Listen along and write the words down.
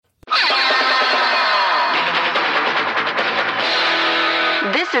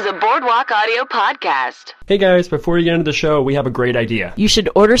This is a Boardwalk Audio podcast. Hey guys, before you get into the show, we have a great idea. You should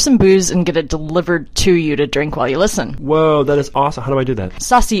order some booze and get it delivered to you to drink while you listen. Whoa, that is awesome. How do I do that?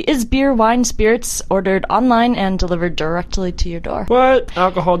 Saucy is beer, wine, spirits, ordered online and delivered directly to your door. What?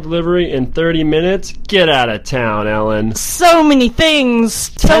 Alcohol delivery in 30 minutes? Get out of town, Ellen. So many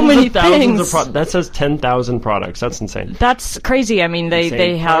things. So many things. That says 10,000 products. That's insane. That's crazy. I mean,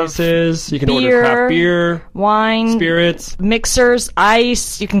 they have prices. You can beer, order craft beer, wine, spirits, mixers,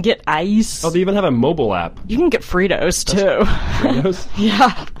 ice. You can get ice. Oh, they even have a mobile app. You can get Fritos, too. Fritos?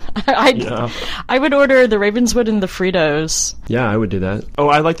 Yeah. I would order the Ravenswood and the Fritos. Yeah, I would do that. Oh,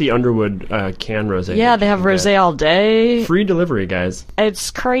 I like the Underwood can rosé. Yeah, they have rosé all day. Free delivery, guys. It's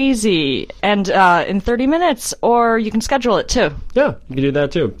crazy. And in 30 minutes, or you can schedule it, too. Yeah, you can do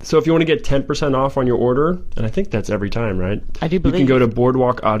that, too. So if you want to get 10% off on your order, and I think that's every time, right? I do believe. You can go to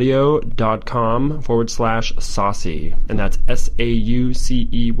boardwalkaudio.com/saucy. And that's SAUCEY.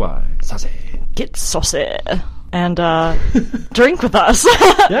 Saucy. Get saucy. And drink with us.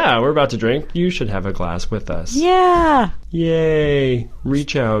 Yeah, we're about to drink. You should have a glass with us. Yeah. Yay.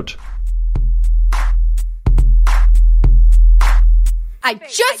 Reach out. I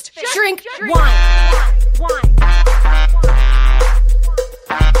just drink wine.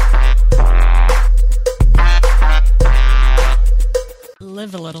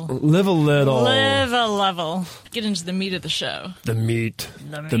 Live a little. Live a little. Live a level. Get into the meat of the show. The meat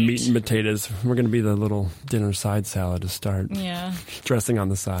and potatoes. We're going to be the little dinner side salad to start. Yeah. Dressing on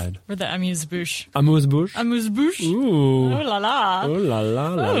the side. Or the amuse-bouche. Amuse-bouche? Amuse-bouche. Ooh. Oh la la. Oh la la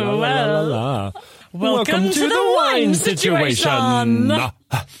la Oh, la well. la la. Welcome to the wine situation.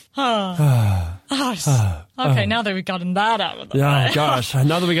 Okay, now that we've gotten that out of the way. Yeah, gosh.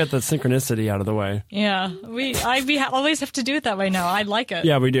 Now that we got the synchronicity out of the way. Yeah, we always have to do it that way now. I like it.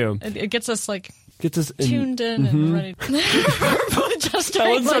 Yeah, we do. It gets us tuned in and ready. Just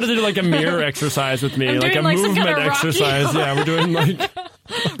Ellen started to do like a mirror exercise with me, I'm like doing a like some movement kind of Rocky exercise. horror. Yeah, we're doing like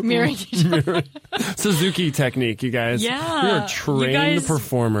mirroring each other. Suzuki technique, you guys. Yeah, we are trained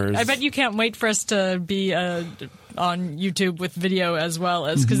performers. I bet you can't wait for us to be on YouTube with video as well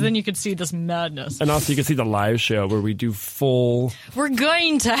as, because then you could see this madness. And also you can see the live show where we do full... We're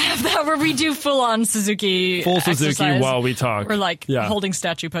going to have that where we do full-on Suzuki exercise while we talk. Or holding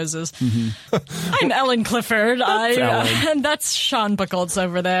statue poses. I'm Ellen Clifford. Ellen. And that's Sean Buckholtz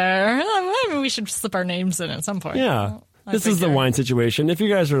over there. Maybe we should slip our names in at some point. Yeah. This is the wine situation. If you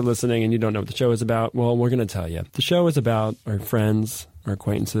guys are listening and you don't know what the show is about, well, we're going to tell you. The show is about our friends, our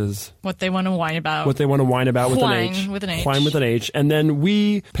acquaintances. What they want to whine about. What they want to whine about with an H. Whine with an H. Whine with an H. And then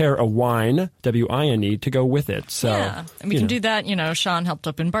we pair a wine, W-I-N-E, to go with it. So, yeah. And we can do that. You know, Sean helped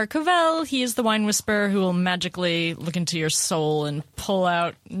open Bar Covell. He is the wine whisperer who will magically look into your soul and pull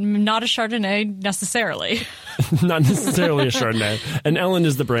out not a Chardonnay necessarily. Not necessarily a Chardonnay. And Ellen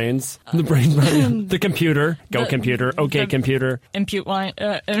is the brains. The brains. The computer. Go computer. Okay, computer. Input wine.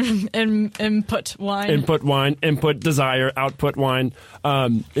 Input wine. Input wine. Input desire. Output wine.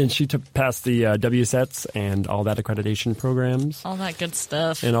 And she passed the WSETs and all that accreditation programs. All that good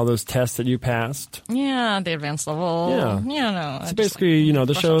stuff. And all those tests that you passed. Yeah, the advanced level. Yeah. No. So basically,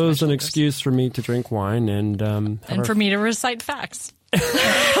 the show is an excuse for me to drink wine and for me to recite facts.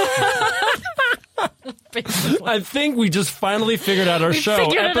 Basically. I think we just finally figured out our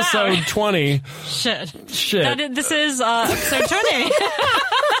show. Episode 20. Shit. This is episode 20.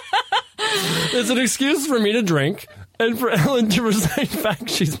 It's an excuse for me to drink. And for Ellen to recite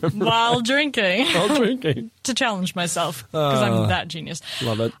facts she's memorized. While drinking. To challenge myself, because I'm that genius.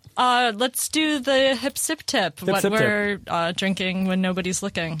 Love it. Let's do the hip sip tip. What we're drinking when nobody's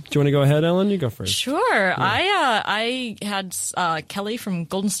looking. Do you want to go ahead, Ellen? You go first. Sure. Yeah. I had Kelly from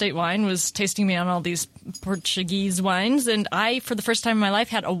Golden State Wine was tasting me on all these Portuguese wines, and I, for the first time in my life,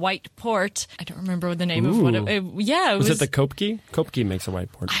 had a white port. I don't remember the name of what it was. It the Kopke? Kopke makes a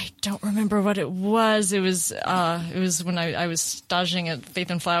white port. I don't remember what it was. It was when I was staging at Faith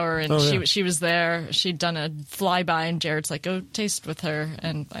and Flower, and she was there. She'd done a flyby, and Jared's like, go taste with her,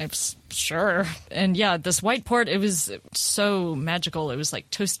 and I was sure. And yeah, this white port, it was so magical. It was like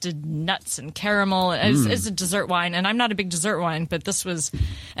toasted nuts and caramel. It's a dessert wine, and I'm not a big dessert wine, but this was,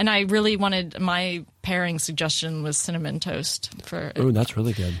 and I really wanted, my pairing suggestion was cinnamon toast. Oh, that's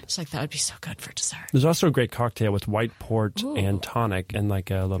really good. It's like, that would be so good for dessert. There's also a great cocktail with white port and tonic and like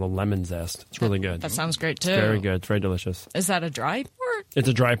a little lemon zest. It's really good. That sounds great too. It's very good. It's very delicious. Is that a dry port? It's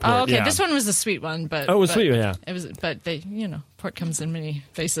a dry port. Oh, okay. Yeah. This one was a sweet one, but it was sweet. Yeah. It was, but they, Port comes in many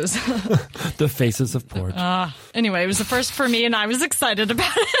faces. The faces of port. Anyway, it was the first for me, and I was excited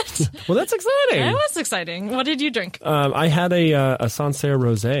about it. Well, that's exciting. It was exciting. What did you drink? I had a Sancerre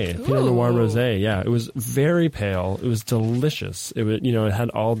rosé, Pinot Noir rosé. Yeah, it was very pale. It was delicious. It was, it had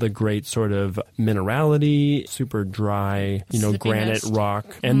all the great sort of minerality, super dry, Zippiness. granite rock,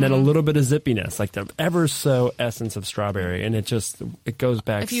 and then a little bit of zippiness, like the ever so essence of strawberry, and it goes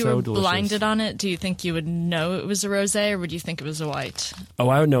back If you so were delicious. blinded on it, do you think you would know it was a rosé, or would you think it was a white? Oh,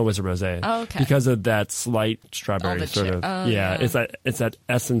 I would know it was a rosé. Oh, okay. Because of that slight strawberry the sort of. yeah. It's that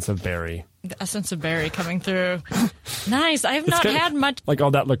essence of berry. The essence of berry coming through. Nice. I have not had much. Like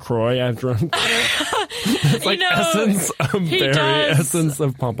all that LaCroix I've drunk. It's like essence of berry, does. essence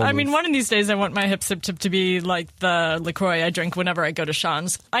of pamplemousse. I mean, one of these days I want my hip sip tip to be like the LaCroix I drink whenever I go to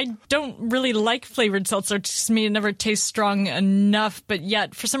Sean's. I don't really like flavored seltzer. To me, it never tastes strong enough, but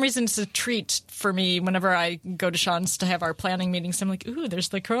yet for some reason it's a treat for me whenever I go to Sean's to have our planning meetings. I'm like, ooh,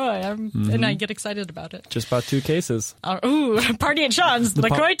 there's LaCroix. And I get excited about it. Just bought 2 cases. Ooh, party at Sean's.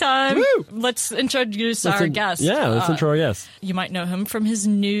 LaCroix time. Woo! Let's introduce our guest. Yeah, let's intro our guest. You might know him from his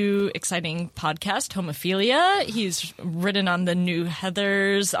new exciting podcast, Homophilia. He's written on the new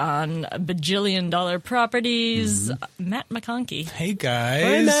Heathers, on bajillion-dollar properties. Matt McConkey. Hey guys.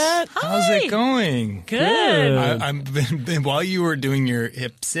 Hi, Matt. How's Hi. it going? Good. I'm while you were doing your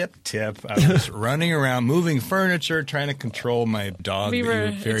hip sip tip, I was running around moving furniture, trying to control my dog We that were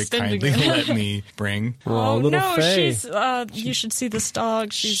you very extending kindly it. let me bring. Oh, little no, Faye. she's. You should see this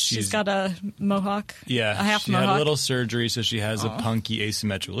dog. She's got a mohawk. Yeah, a half she mohawk. had a little surgery, so she has a punky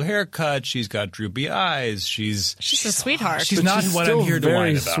asymmetrical haircut. She's got droopy eyes. She's a sweetheart. She's But not she's what still I'm here to very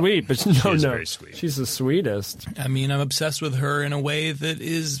whine about. sweet, but She is very sweet. she's the sweetest. I mean, I'm obsessed with her in a way that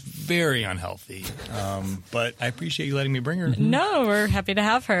is very unhealthy. But I appreciate you letting me bring her. No, we're happy to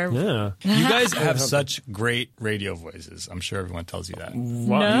have her. Yeah. You guys have such great radio voices. I'm sure everyone tells you that.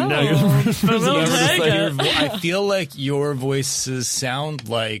 No, you're but we'll never take say it. I feel like your voices sound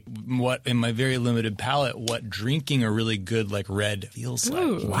like what, in my very limited palate, what drinking a really good like red feels like.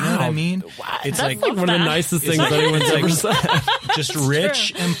 You know what I mean? It's That's like One of the nicest things like- anyone's it's ever like- said. just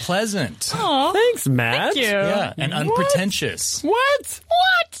rich and pleasant. Aw, Thanks, Matt. thank you. Yeah, and unpretentious. What?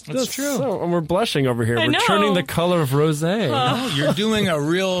 That's true. So, and we're blushing over here. I We're know. turning the color of rosé. No, you're doing a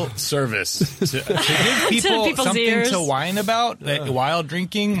real service to give people people's something ears. to whine about. That while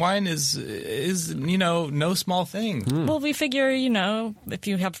drinking wine is no small thing. Well, we figure, if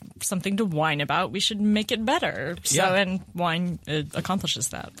you have something to whine about, we should make it better. So, Yeah. and wine accomplishes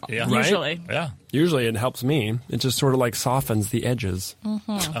that. Yeah. Usually. Yeah. Usually it helps me. It just sort of like softens the edges.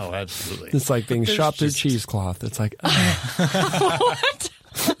 Oh, absolutely. It's like being There's shot through just- cheesecloth. It's like, What?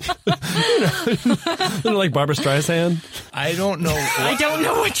 like Barbara Streisand. I don't know. I don't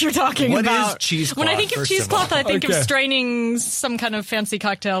know what you're talking What about. is cheesecloth, When I think of first of cheesecloth, all? I think Okay. of straining some kind of fancy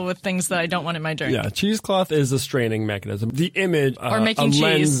cocktail with things that I don't want in my drink. Yeah, cheesecloth is a straining mechanism. The image, Or making a cheese.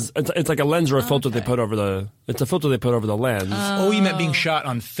 lens. It's like a lens or a filter they put over the. It's a filter they put over the lens. Oh, you meant being shot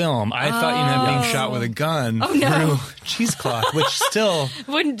on film. I thought you meant being shot with a gun no. through cheesecloth, which still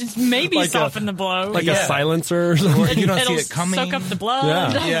Wouldn't maybe Like a- soften the blow. like yeah. a silencer or something. you don't It'll see it coming. soak up the blood. Yeah.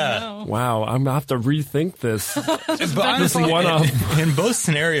 I don't Yeah. know. Wow, I'm gonna have to rethink this. But honestly, one-off. in both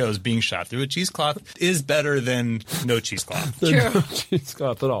scenarios, being shot through a cheesecloth is better than no cheesecloth. True.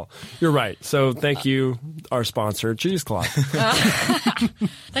 Cheesecloth at all. You're right. So thank you, our sponsor, Cheesecloth.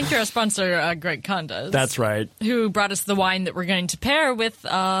 Thank you, our sponsor, Greg Condas. That's right. Who brought us the wine that we're going to pair with.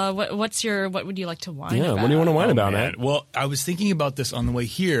 What would you like to wine Yeah. about? What do you want to whine about, Man. Matt? Well, I was thinking about this on the way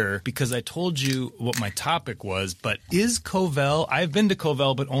here because I told you what my topic was. But is Covell? I've been to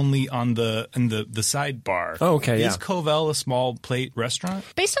Covell, but only on the sidebar. Oh, okay, Is yeah. Covell a small plate restaurant?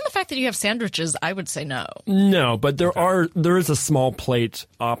 Based on the fact that you have sandwiches, I would say no. No, but there is a small plate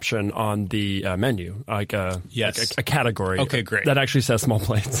option on the menu, like a Yes. a category. Okay, great. That actually says small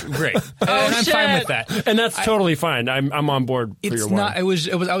plates, Great, and I'm shit. fine with that. and that's totally fine. I'm on board for your It's wine. not. I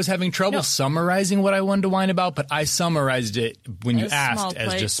was having trouble summarizing what I wanted to whine about, but I summarized it when you As small asked as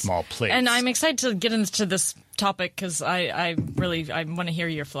plates. just small plates. And I'm excited to get into this topic because I want to hear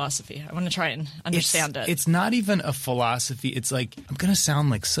your philosophy. I want to try and understand it. It's not even a philosophy. It's like I'm going to sound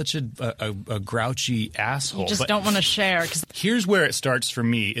like such a grouchy asshole. You just but don't want to share. Cause, here's where it starts for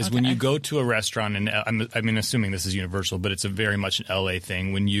me: is when Okay. you go to a restaurant, and I mean, assuming this is universal, but it's a very much an LA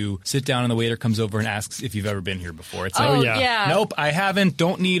thing. When you sit down and the waiter comes over and asks if you've ever been here before, it's like, oh, yeah. yeah. nope, I haven't.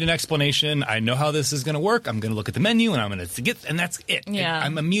 Don't need an explanation. I know how this is going to work. I'm going to look at the menu and I'm going to get, and that's it. Yeah. And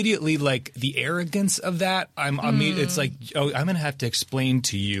I'm immediately like the arrogance of that. it's like, I'm going to have to explain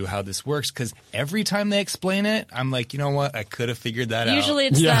to you how this works, because every time they explain it, I'm like, you know what? I could have figured that out. Usually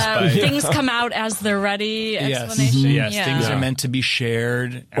it's things come out as they're ready explanation. Yes, things are meant to be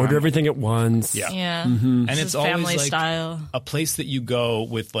shared. Order everything at once. Yeah. And This it's is always family like style. a place that you go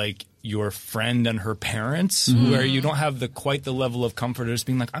with like your friend and her parents, where you don't have quite the level of comfort of just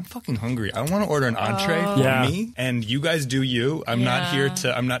being like, I'm fucking hungry. I want to order an entree for me, and you guys do you. I'm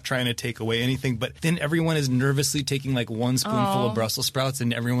not trying to take away anything. But then everyone is nervously taking like one spoonful of Brussels sprouts,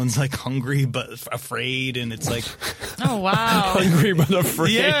 and everyone's like hungry but afraid, and it's like, oh wow, hungry but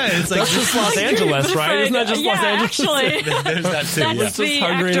afraid. Yeah, it's like that's just Los Angeles, right? Isn't that just Los Angeles? Actually, there's that too. That's the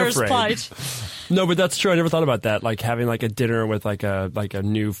actor's plight. No, but that's true. I never thought about that. Like having like a dinner with like a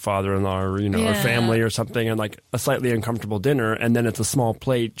new father-in-law or or family or something, and like a slightly uncomfortable dinner, and then it's a small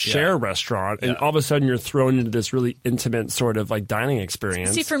plate share restaurant, and all of a sudden you're thrown into this really intimate sort of like dining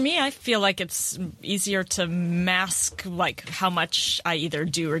experience. See, for me, I feel like it's easier to mask like how much I either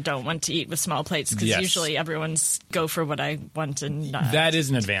do or don't want to eat with small plates, because usually everyone's go for what I want and not. That is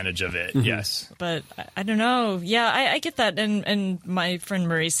an advantage of it. Yes, but I don't know. Yeah, I get that, and my friend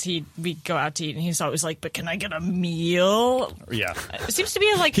Maurice, we go out to eat. And he's always like, but can I get a meal? Yeah. It seems to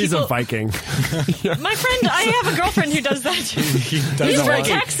be like he's a Viking. My friend, I have a girlfriend who does that. He's from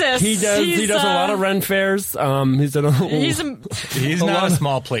Texas. He does a lot of Ren fairs. He's not a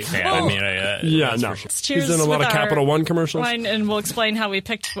small plate fan. Well, no. Cheers. He's in a lot of Capital One commercials. Wine, and we'll explain how we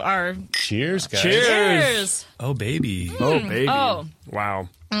picked our. Cheers, guys. Cheers. Oh, baby. Oh, baby. Oh. Wow.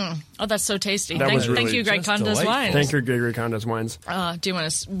 Oh, that's so tasty. Thank you, Greg Conda's Wines. Thank you, Greg Conda's Wines. Do you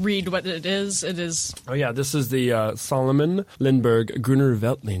want to read what it is? It is... Oh, yeah. This is the Solomon Lindbergh Gruner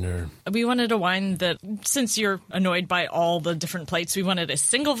Veltliner. We wanted a wine that, since you're annoyed by all the different plates, we wanted a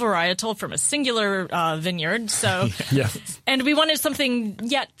single varietal from a singular vineyard. So, yes. And we wanted something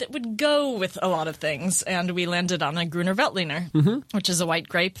that would go with a lot of things. And we landed on a Gruner Veltliner, which is a white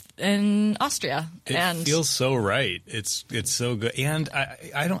grape in Austria. It feels so right. It's so good. And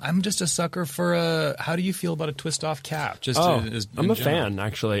I'm just a sucker for how do you feel about a twist off cap? I'm a fan,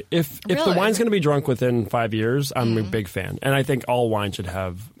 actually. If the wine's going to be drunk within 5 years, I'm a big fan. And I think all wine should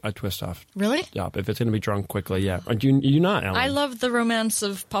have a twist off. Really? Yeah, if it's going to be drunk quickly, yeah. Do you not, Ellen? I love the romance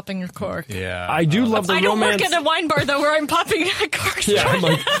of popping your cork. Yeah. I do love the romance. I don't work at a wine bar, though, where I'm popping a cork. Yeah, I'm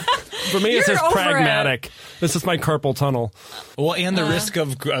like, for me, it's just pragmatic. This is my carpal tunnel. Well, and the risk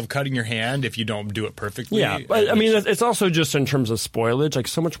of cutting your hand if you don't do it perfectly. Yeah, but I mean, it's also just in terms of spoilage. Like,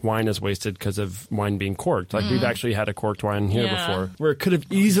 so much wine is wasted because of wine being corked. Like, we've actually had a corked wine here before, where it could have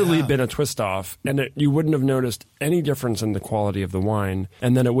easily been a twist off, and you wouldn't have noticed any difference in the quality of the wine,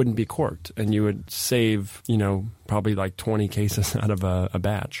 and then it wouldn't be corked, and you would save, probably like 20 cases out of a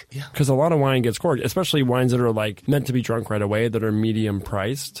batch. Yeah. Because a lot of wine gets corked, especially wines that are like meant to be drunk right away, that are medium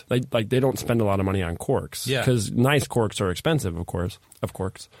priced. Like they don't spend a lot of money on corks. Yeah. Because nice corks are expensive, of course. Of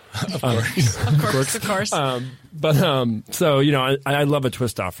course. So, I love a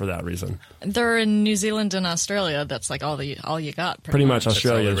twist off for that reason. They're in New Zealand and Australia. That's like all you got. Pretty much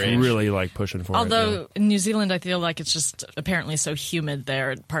Australia is really like pushing for it. Although in New Zealand, I feel like it's just apparently so humid there.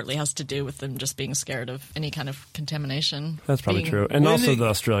 It partly has to do with them just being scared of any kind of contamination. That's probably true. And also the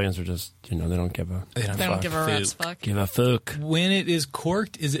Australians are just, they don't give a They don't give a rat's fuck. Give a fuck. When it is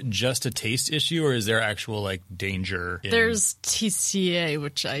corked, is it just a taste issue, or is there actual like danger? There's TCA,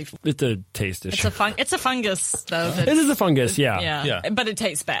 which it's a taste issue. It's a fungus, though. It is a fungus, yeah. But it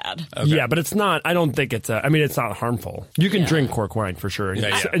tastes bad. Okay. Yeah, but it's not. I don't think it's it's not harmful. You can drink cork wine for sure,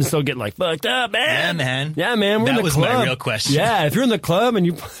 and still get like fucked up, man. Yeah, man. We're in the club. That was my real question. Yeah, if you're in the club and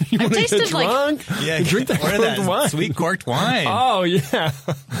you want to get drunk, drink that corked wine. Sweet corked wine. Oh yeah,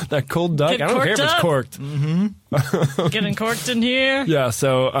 that cold duck. I don't care if it's corked. Mm-hmm. Getting corked in here. Yeah.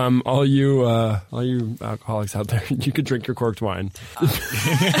 So all you alcoholics out there, you could drink your corked wine.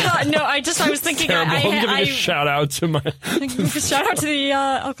 No, I was thinking. I'm giving a shout out to the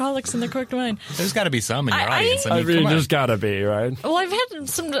alcoholics and the corked wine. There's got to be some in your audience. I mean there's got to be, right? Well, I've had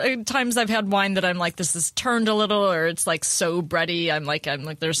some times I've had wine that I'm like, this is turned a little, or it's like so bready. I'm like,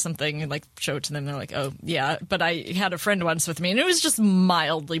 there's something, like show it to them. They're like, oh yeah. But I had a friend once with me, and it was just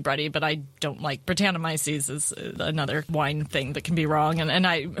mildly bready. But I don't like Brettanomyces is another wine thing that can be wrong. And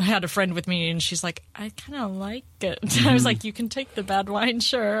I had a friend with me, and she's like, I kind of like it. I was like, you can take the bad wine,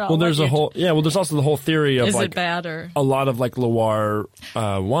 sure. There's also the whole theory of is like it bad or a lot of like Loire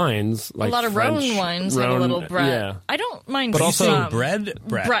wines, like a lot of Rhone wines have a little Brett. Yeah. I don't mind, but also Brett.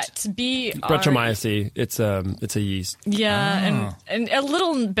 Brettanomyces. It's a yeast. Yeah, and a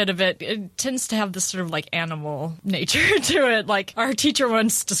little bit of it tends to have this sort of like animal nature to it. Like our teacher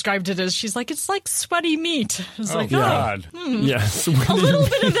once described it as, she's like, it's like sweaty meat. It's God. Yes. A little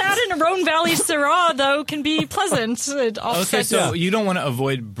bit of that in a Rhone Valley Syrah, though, can be pleasant. It offsets. Okay, so you don't want to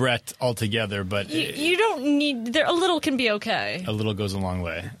avoid Brett altogether, but You don't need... a little can be okay. a little goes a long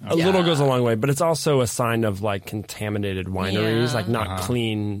way. A little goes a long way, but it's also a sign of like contaminated wineries, Yeah. like not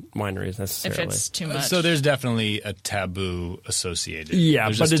clean wineries If necessarily. it's too much. So there's definitely a taboo associated. Yeah,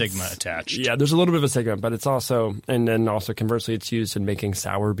 there's but a it's- stigma attached. Yeah, there's a little bit of a stigma, but it's also, and then also conversely, it's used in making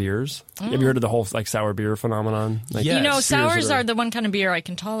sour beers. Have you heard of the whole like sour beer phenomenon? Like, Yeah. You know, Yes, sours that are- are the one kind of beer I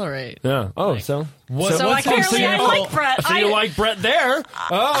can tolerate. Yeah. Oh, so So apparently I like Brett. So you like Brett there?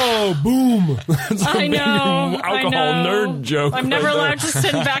 Oh, boom! That's a I big know. alcohol I know. nerd joke. I'm never right there. allowed to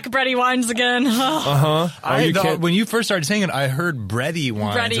send back Bready Wines again. Oh, you can't- When you first started saying it, I heard bready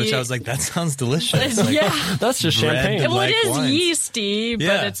wines, Bready. which I was like, that sounds delicious. Like, Yeah. That's just bread. champagne. Well, like it is wines. yeasty, but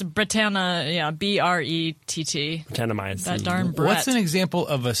Yeah. it's Britannia, Brett. Tanamycin. That darn Brett. What's an example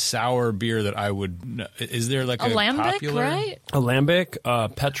of a sour beer that I would? Is there like a Alambic, popular? right?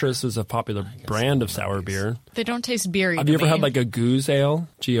 Alambic, Petrus is a popular brand of sour beer. They don't taste beery. Have to you ever me. had like a goose ale?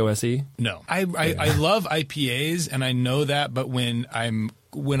 GOSE? No, I love IPAs, and I know that, but when I'm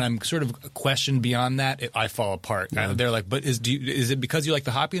sort of questioned beyond that, I fall apart. They're like, "But is it because you like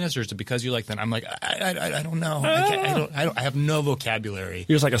the hoppiness, or is it because you like that?" I'm like, I don't know. I have no vocabulary.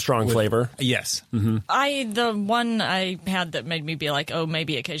 You're just like a strong flavor. Yes. The one I had that made me be like, oh,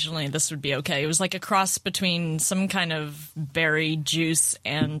 maybe occasionally this would be okay. It was like a cross between some kind of berry juice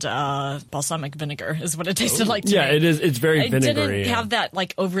and balsamic vinegar is what it tasted like to Yeah, me. it is. It's very It vinegary. didn't have that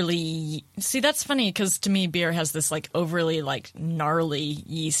like overly. See, that's funny because to me, beer has this like overly like gnarly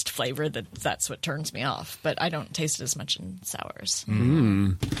yeast flavor that's what turns me off. But I don't taste it as much in sours.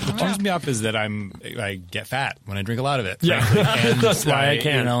 What turns me off is that I get fat when I drink a lot of it. Yeah. frankly. And That's why I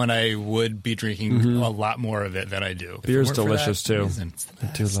can't. and I would be drinking a lot more of it than I do. If it Beer's weren't for delicious that too. reason, it's the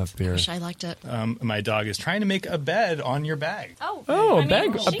I do best. love beer. Wish I liked it. My dog is trying to make a bed on your bag. Oh, a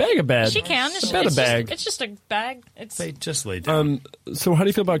bag of bed. She can. A bed of bag. It's just a bag. They just lay down. So how do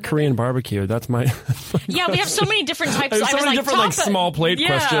you feel about Korean barbecue? That's my. Yeah, we have so many different types. There's so I was many like, different, like, top it. small plate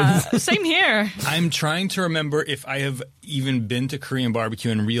yeah, questions. Same here. I'm trying to remember if I have even been to Korean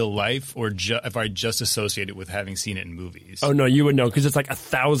barbecue in real life, or if I just associate it with having seen it in movies. Oh no, you would know because it's like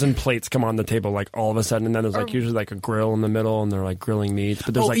 1,000 plates come on the table like all of a sudden, and then there's like usually like a grill in the middle, and they're like grilling meats.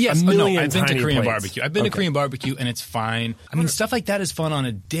 But there's like yes. a million I've been to tiny Korean plates. barbecue. I've been to Korean barbecue, and it's fine. I mean, stuff like that is fun on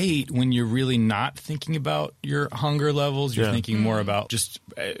a date when you're really not thinking about your hunger levels. You're Yeah. thinking more about just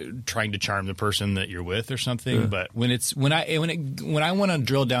trying to charm the person that you're with or something. Yeah. But when I want to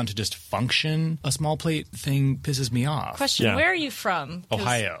drill down to just function, a small plate thing pisses me off. Question: Yeah. Where are you from? 'Cause-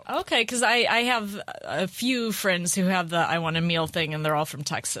 Ohio. Okay, because I have a few friends who have the I want a meal thing, and they're all from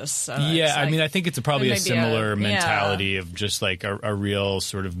Texas. So Yeah, it's I like- mean, I think it's probably a maybe similar a- mentality of just like a real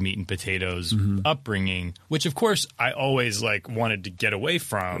sort of meat and potatoes upbringing, which of course I always like wanted to get away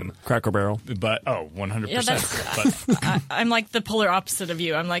from. Cracker Barrel. But 100%. Yeah, that's, I'm like the polar opposite of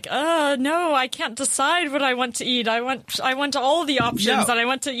you. I'm like, no, I can't decide what I want to eat. I want all the options, Yeah. and I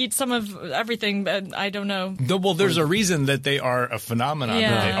want to eat some of everything, but I don't know. Well, there's a reason that they are a phenomenon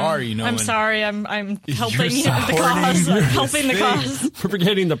that they are, you know. I'm and sorry. I'm helping the supporting cause. I'm your helping the thing. cause. We're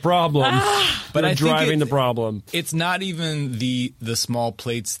forgetting the problem. But We're I think driving the problem. It's not even the small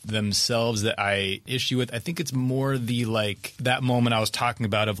plates themselves that I issue with. I think it's more the like that moment I was talking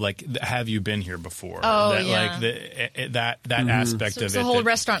about of like, have you been here before? Oh, that, yeah. Like that aspect So of it's it. the whole that-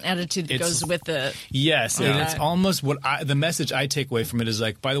 restaurant attitude that it's- goes with it. Yes, and Okay. it's almost the message I take away from it is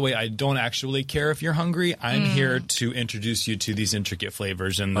like, by the way, I don't actually care if you're hungry. I'm here to introduce you to these intricate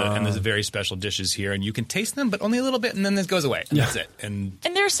flavors and there's very special dishes here, and you can taste them, but only a little bit, and then it goes away. And that's it. And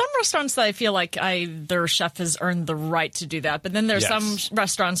there are some restaurants that I feel like their chef has earned the right to do that, but then there's Yes. some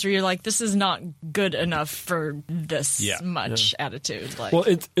restaurants where you're like, this is not good enough for this Yeah. much attitude. Like, Well,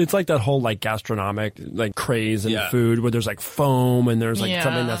 it's like that whole like gastronomic like craze in Yeah. food where there's like foam and there's like Yeah.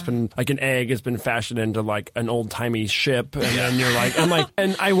 something that's been like an egg has been fashioned into like an old timey ship, and then you're like, I'm like,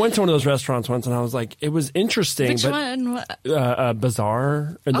 and I went to one of those restaurants once and I was like, it was interesting, which but one? What?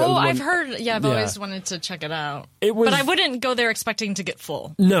 Bazaar. And then Oh, one- I've heard. Yeah, I've Yeah. always wanted to check it out. It was- but I wouldn't go there expecting to get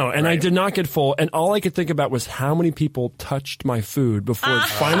full. No, and I did not get full, and all I could think about was how many people touched my food before it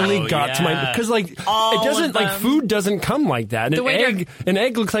finally got to my, yeah. because like All it doesn't of like them. food doesn't come like that. And The waiter- an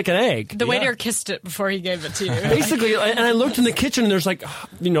egg looks like an egg. The waiter kissed it before he gave it to you. Basically, and I looked in the kitchen, and there's like,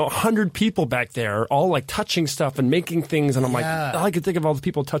 100 people back there, all like touching stuff and making things, and I'm like, Yeah. all I could think of all the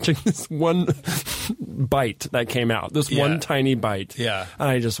people touching this one bite that came out. This one tiny bite. Yeah. And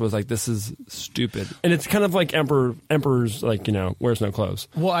I just was like, this is stupid. And it's kind of like Emperor's like, wears no clothes.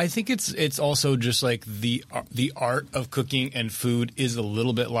 Well, I think it's also just like the art of cooking and food is a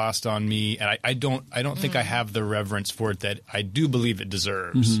little bit lost on me, and I don't think I have the reverence for it that I do believe it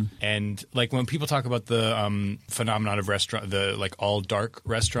deserves. And like when people talk about the phenomenon of the like all dark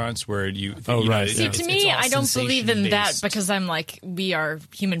restaurants where you See, to me, I don't believe in that because I'm like, we are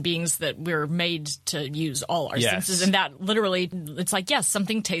human beings that we're made to use all our senses, and that literally, it's like, yes,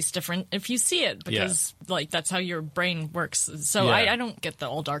 something tastes different if you see it because like that's how your brain works. So I don't get the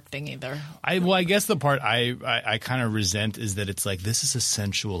all dark thing either. I guess the part I kind of resent is that it's like, this is a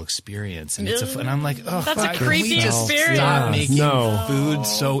sensual experience, and and I'm like, oh, that's a creepy experience. Stop making food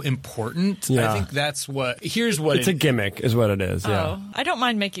so important. I think that's here's what it's a gimmick is what it is. Yeah. I don't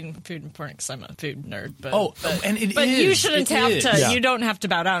mind making food important because I'm a food nerd, but but you shouldn't have to. You don't have to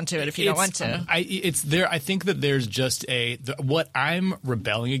bow down to it if you don't want to. I think that there's just what I'm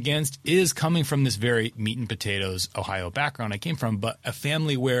rebelling against is coming from this very meat and potatoes Ohio background I came from, but a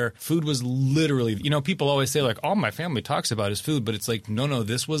family where food was literally, people always say like, all my family talks about is food, but it's like, no,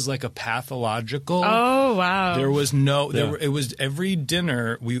 this was like a pathological. Oh wow. There was it was every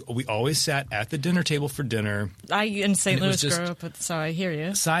dinner we always sat at the dinner table for dinner. I in St. Louis grew up with, so I hear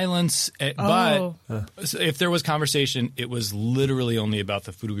you. Silence, but if there was conversation, it was literally only about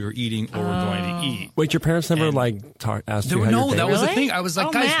the food we were eating or were going to eat. Wait, your parents never asked you how your day that was really? the thing. I was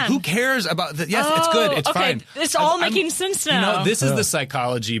like, guys, man. who cares about that? Yes, it's good. It's fine. It's all making sense now. This is the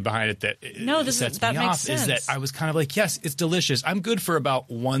psychology behind it that sets me makes off. sense. Is that I was kind of like, yes, it's delicious. I'm good for about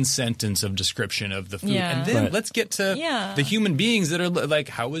one sentence of description of the food, and then let's get to the human beings that are like,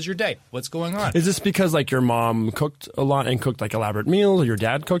 how was your day? What's going on? Is this because like your mom cooked a lot and cooked like elaborate meals, or your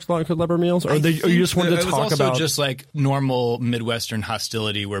dad cooked a lot and cooked elaborate meals, or you just wanted to talk about? It was also just like normal Midwestern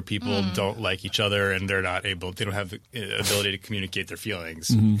hostility where people don't like each other and they don't have the ability to communicate their feelings,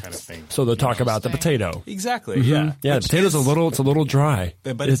 kind of thing. So they'll talk about the potato. Exactly. Yeah. Yeah. The potato's a little dry.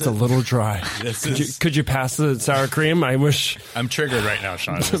 But it's a little dry. Could you pass the sour cream? I wish. I'm triggered right now,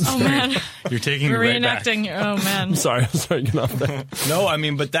 Sean. Oh man, you're taking me right back. Oh man. I'm sorry. Get off there. No, I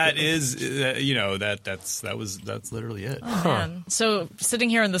mean, but that is, that's literally it. Oh, man. So sitting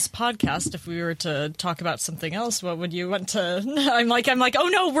here on this podcast, if we were to talk about something else, what would you want to? I'm like, oh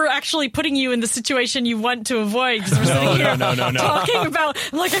no, we're actually putting you in the situation you want to avoid because we're sitting here talking about.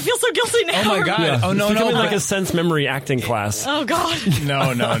 I'm like, I feel so guilty now. Oh my god. Yeah. Oh no. Like a sense memory acting class. Oh god.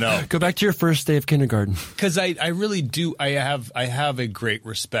 No. Go back to your first day of kindergarten. Because I really do. I have a great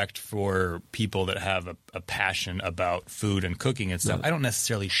respect for people that have a passion about food and cooking and stuff. I don't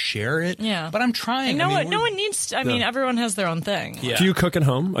necessarily share it. Yeah. But I'm trying. No one needs to. I mean, everyone has their own thing. Yeah. Do you cook at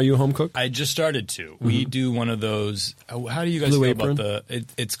home? Are you a home cook? I just started to. We do one of those. How do you guys Blue feel Apron? about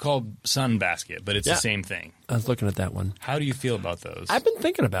it's called Sun Basket, but it's the same thing. I was looking at that one. How do you feel about those? I've been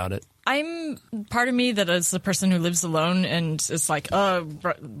thinking about it. I'm part of me that is the person who lives alone and it's like,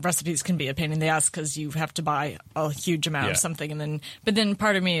 recipes can be a pain in the ass because you have to buy a huge amount of something, but then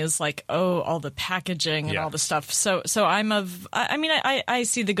part of me is like, all the packaging and all the stuff. So I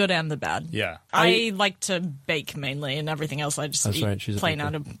see the good and the bad. Yeah, I like to bake mainly, and everything else I just eat plain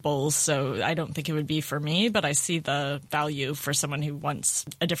out of bowls. So I don't think it would be for me, but I see the value for someone who wants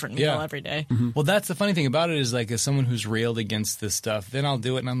a different meal every day. Mm-hmm. Well, that's the funny thing about it is like, as someone who's railed against this stuff, then I'll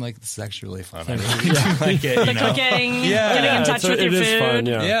do it and I'm like, this is actually really fun. I really do like it. The cooking, getting in touch with your food. Fun,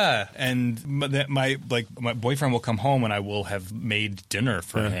 yeah. And my boyfriend will come home and I will have made dinner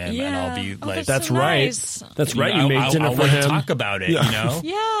for him, and I'll be like, "That's so right, nice. That's right." You made dinner for him. Talk about it,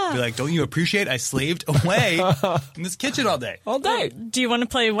 Yeah. Be like, don't you appreciate I slaved away in this kitchen all day? Do you want to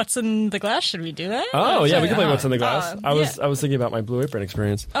play What's in the Glass? Should we do that? Oh yeah, we can play What's in the Glass. I was thinking about my Blue Apron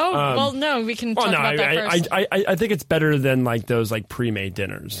experience. Well, no, we can talk about that first. I think it's better than like those like pre-made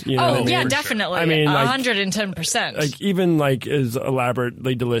dinners. You know what I mean? Yeah, definitely. I mean, 110%. Like even like as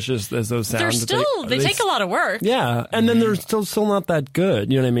elaborately delicious as those sound, they take a lot of work. Yeah, and then they're still not that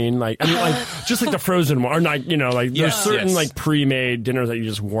good. You know what I mean? Like just like the frozen one, or like there's certain like pre-made dinners that you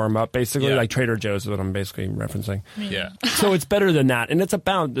just warm up basically, like Trader Joe's is what I'm basically referencing. Yeah. So it's better than that, and it's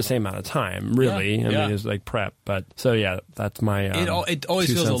about the same amount of time, really. I mean, it's like prep, but so that's my. It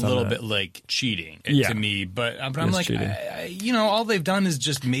always feels a little bit like cheating to me, but I'm like, all they've done is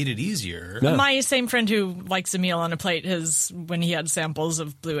just made it easier. Yeah. My same friend who likes a meal on a plate, when he had samples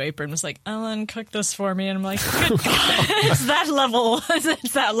of Blue Apron, was like, Ellen, cook this for me. And I'm like, good God, it's that level.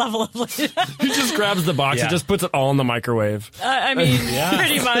 It's that level of He just grabs the box and just puts it all in the microwave. I mean,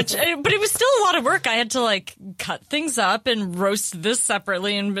 pretty much. But it was still a lot of work. I had to like cut things up and roast this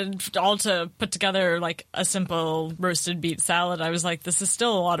separately and all to put together like a simple roasted beet salad. I was like, this is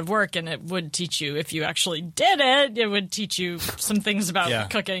still a lot of work, and it would teach you, if you actually did it, it would teach you some things about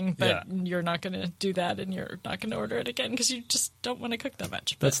cooking, but you're not going to do that, and you're not going to order it again because you just don't want to cook that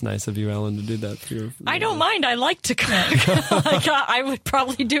much. But that's nice of you, Ellen, to do that for you. I don't mind. I like to cook. Like, I would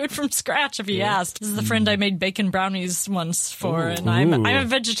probably do it from scratch if he asked. This is the friend I made bacon brownies once for, and I'm a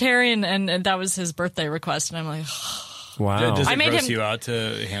vegetarian, and that was his birthday request, and I'm like... Wow. Does it gross you out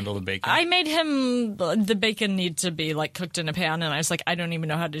to handle the bacon? I made him the bacon need to be like cooked in a pan, and I was like, I don't even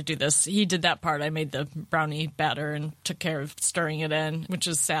know how to do this. He did that part. I made the brownie batter and took care of stirring it in, which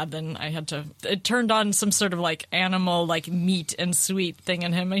is sad. Then I had to. It turned on some sort of like animal, like meat and sweet thing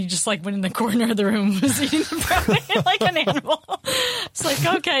in him, and he just like went in the corner of the room, was eating the brownie like an animal. It's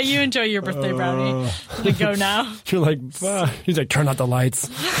like, okay, you enjoy your birthday brownie. Gonna go now. You're like, he's like, turn out the lights.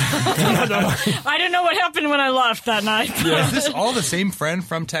 I don't know what happened when I left that night. Yeah. Is this all the same friend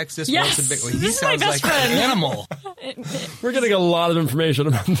from Texas? Yes. He sounds like an animal. We're getting a lot of information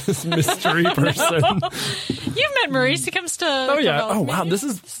about this mystery person. You've met Maurice. He comes to. Oh yeah. Oh wow. This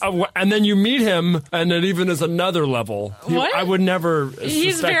is. And then you meet him, and it even is another level. What? I would never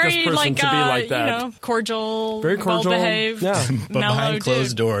He's suspect very this person like to be like that. You know, cordial, very cordial, well-behaved. Yeah. But behind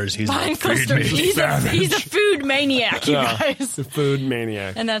closed doors, he's behind like, closed doors. He's a food maniac, you guys. The food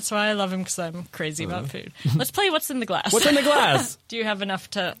maniac. And that's why I love him, because I'm crazy about food. Let's play What's in the Glass. What's in the glass? Do you have enough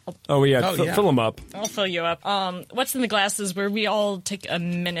to... Oh, yeah. Fill them up. I'll fill you up. What's in the Glass is where we all take a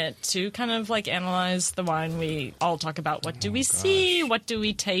minute to kind of like analyze the wine. We all talk about what do we see, what do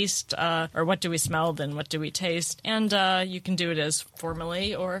we taste, or what do we smell, then what do we taste. And you can do it as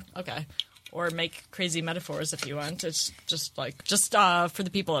formally or make crazy metaphors if you want. It's just for the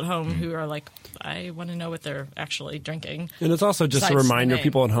people at home who are like, I want to know what they're actually drinking. And it's also just a reminder,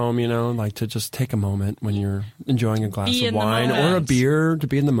 people at home, like to just take a moment when you're enjoying a glass of wine or a beer, to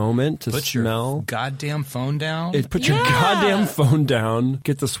be in the moment, to smell. Your goddamn phone down. Put your goddamn phone down.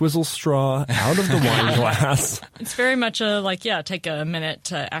 Get the swizzle straw out of the wine glass. It's very much take a minute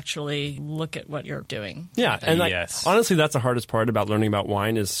to actually look at what you're doing. Yeah, and honestly, that's the hardest part about learning about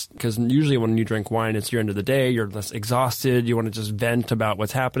wine, is because usually when you drink wine, it's your end of the day, you're less exhausted, you want to just vent about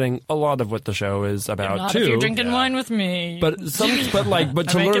what's happening. A lot of what the show is about not too. If you're drinking wine with me. But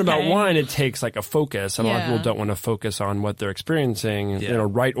to learn about wine, it takes like a focus. And a lot of people don't want to focus on what they're experiencing,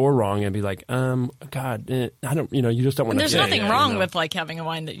 right or wrong, and be like, God, I don't, you just don't want to. There's nothing wrong with like having a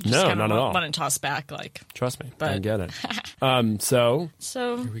wine that you just kind of want to toss back. Like, trust me, I get it. So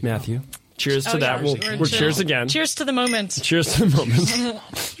Matthew. Cheers to that. We'll cheers again. Cheers to the moment. Cheers to the moment.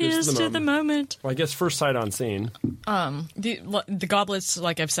 Cheers to the moment. Well, I guess first sight on scene. The goblets,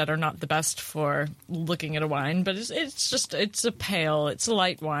 like I've said, are not the best for looking at a wine, but it's a pale, it's a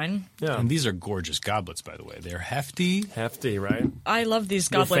light wine. Yeah. And these are gorgeous goblets, by the way. They're hefty. Hefty, right? I love these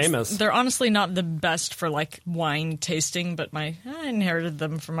goblets. They're famous. They're honestly not the best for like wine tasting, but I inherited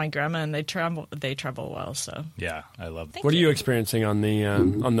them from my grandma, and they travel well. So yeah, I love them. What are you experiencing on the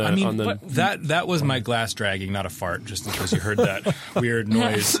That was my glass dragging, not a fart, just in case you heard that weird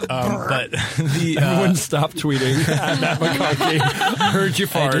noise. But everyone stop tweeting at Matt McConkey. Heard you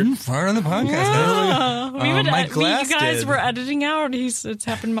fart. I didn't fart on the podcast. Yeah. You guys were editing out. It's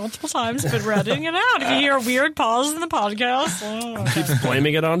happened multiple times, but we're editing it out. If you hear a weird pause in the podcast, keeps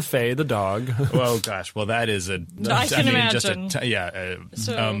blaming it on Faye the dog. Oh gosh, well that is a. I can imagine.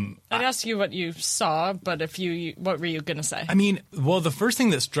 So I'd ask you what you saw, but what were you going to say? I mean, well, the first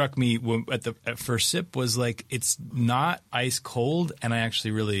thing that struck me at first sip was like, it's not ice cold, and I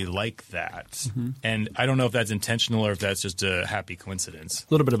actually really like that. Mm-hmm. And I don't know if that's intentional or if that's just a happy coincidence.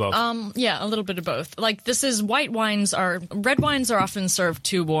 A little bit of both. Yeah, a little bit of both. Like red wines are often served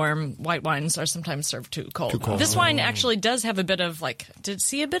too warm. White wines are sometimes served too cold. This wine actually does have a bit of a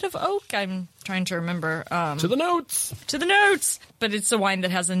bit of oak? I'm trying to remember. To the notes. But it's a wine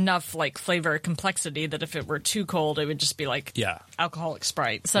that has enough like flavor complexity that if it were too cold, it would just be like alcoholic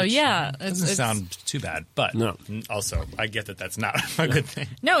Sprite. So it doesn't sound too bad, but also I get that that's not a good thing.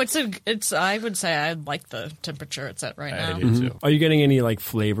 No, I would say I like the temperature it's at right now. I do too. Are you getting any like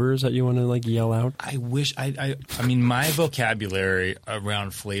flavors that you want to like yell out? I will. wish I mean, my vocabulary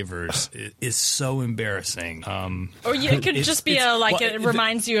around flavors is so embarrassing. Or it could just be it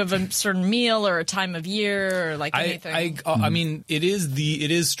reminds you of a certain meal or a time of year or like anything. I mean, it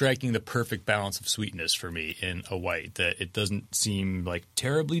is striking the perfect balance of sweetness for me in a white, that it doesn't seem like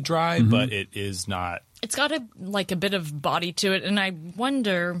terribly dry, but it is not. It's got a bit of body to it, and I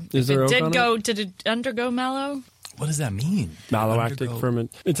wonder did it undergo mallow? What does that mean? Malolactic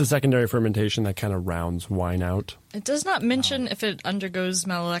ferment. It's a secondary fermentation that kind of rounds wine out. It does not mention if it undergoes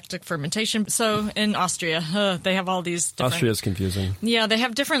malolactic fermentation. So in Austria, they have all these different... Austria's confusing. Yeah, they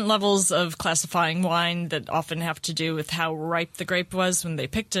have different levels of classifying wine that often have to do with how ripe the grape was when they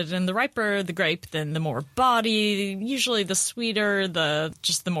picked it. And the riper the grape, then the more body, usually the sweeter, the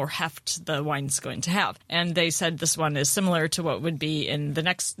more heft the wine's going to have. And they said this one is similar to what would be in the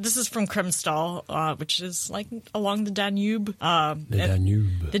next... This is from Kremstal, which is like along the Danube.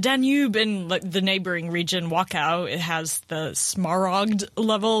 The Danube in the neighboring region, Wachau. It has the Smaragd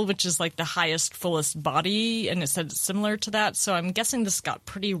level, which is like the highest, fullest body, and it said it's similar to that. So I'm guessing this got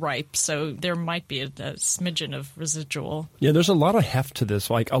pretty ripe, so there might be a smidgen of residual. Yeah, there's a lot of heft to this.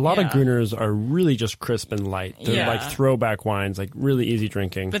 Like, a lot of Gruners are really just crisp and light. They're like throwback wines, like really easy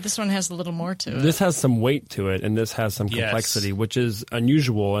drinking. But this one has a little more to it. This has some weight to it, and this has some complexity, which is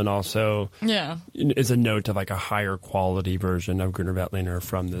unusual, and also is a note of like a higher quality version of Gruner Veltliner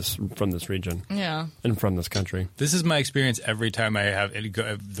from this region. Yeah. And from this country. This is my experience every time I have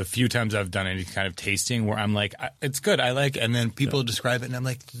the few times I've done any kind of tasting where I'm like, it's good, I like it, and then people describe it, and I'm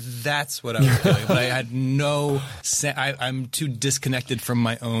like, that's what I was feeling. But I had no I'm too disconnected from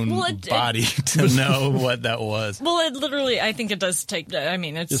my own body to know what that was. Well, it literally, I think it does take, I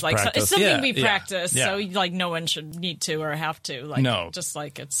mean, it's like practice. it's something we practice, so like no one should need to or have to. Like, no. Just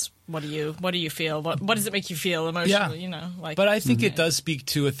like it's... What do you feel? What does it make you feel emotionally? Yeah. You know, like. But I think it does speak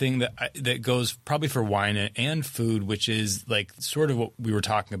to a thing that goes probably for wine and food, which is like sort of what we were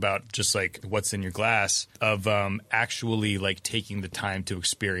talking about, just like what's in your glass, of actually like taking the time to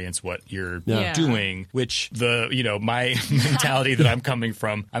experience what you're doing. Which my mentality that I'm coming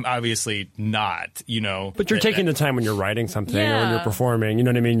from, I'm obviously not. But you're taking the time when you're writing something or when you're performing. You know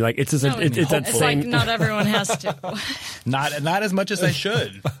what I mean? Like it's just it's that same. Like not everyone has to. Not as much as I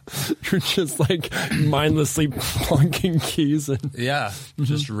should. You're just like mindlessly plunking keys and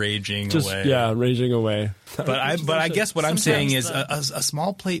just raging away. Yeah, raging away. But I guess what I'm saying is a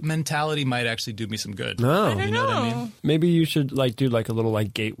small plate mentality might actually do me some good. No, I don't know. What I mean? Maybe you should like do like a little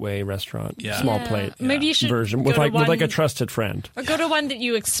like gateway restaurant, small plate. Maybe you should version with like a trusted friend, or go to one that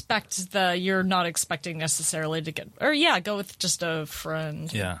you expect you're not expecting necessarily to get, or go with just a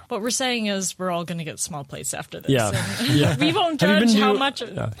friend. Yeah. What we're saying is we're all going to get small plates after this. Yeah, we won't judge how much.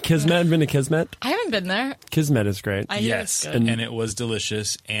 Kismet, been to Kismet? I haven't been there. Kismet is great. Yes, and it was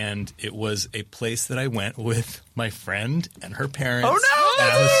delicious, and it was a place that I went with my friend and her parents. Oh no!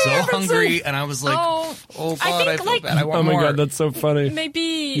 And I was so hungry, and I was like, "Oh God, I feel bad. I want more." Oh my God, that's so funny.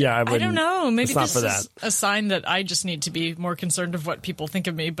 Maybe. I don't know. Maybe this is a sign that I just need to be more concerned of what people think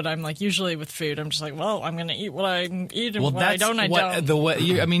of me. But I'm like, usually with food, I'm just like, well, I'm going to eat what I eat, and what I don't, I don't.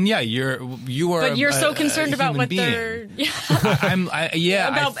 You are. But you're so concerned about what being. they're.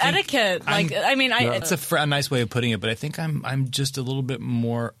 About etiquette. It's a nice way of putting it, but I think I'm just a little bit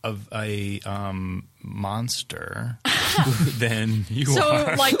more of a monster than you are.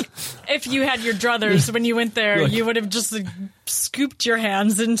 So, like, if you had your druthers when you went there, you would have just scooped your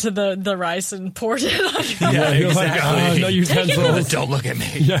hands into the rice and poured it on your head. Exactly. No utensils. Don't look at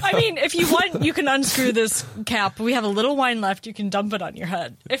me. Yeah. I mean, if you want, you can unscrew this cap. We have a little wine left. You can dump it on your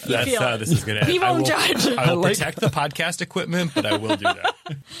head if you feel it. This is gonna we won't judge. I will protect the podcast equipment, but I will do that.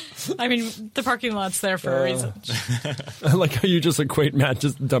 I mean, the parking lot's there for a reason. I like how you just equate Matt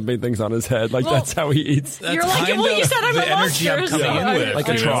just dumping things on his head. Like, that's how he eats. You're like, you said I'm the a monster. energy I'm coming in with. Like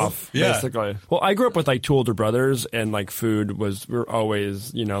a trough, basically. Well, I grew up with like two older brothers, and like food we're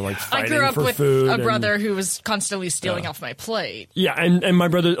always, like fighting for food. I grew up with a brother who was constantly stealing off my plate. Yeah, and my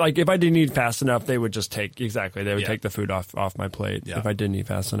brother, like, if I didn't eat fast enough, they would just take take the food off my plate if I didn't eat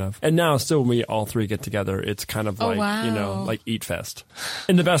fast enough. And now, still, when we all three get together, it's kind of like, like eat fest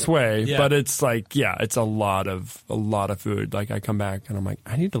in the best way. Yeah. But it's like, it's a lot of food. Like, I come back and I'm like,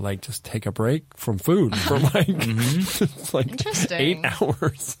 I need to like just take a break from food for like, it's like 8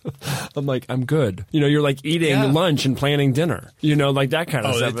 hours. I'm like, I'm good. You're like eating lunch and planning dinner. Like that kind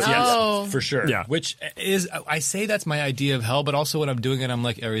of stuff. Yes, for sure. Yeah. Which is, I say that's my idea of hell, but also when I'm doing it, I'm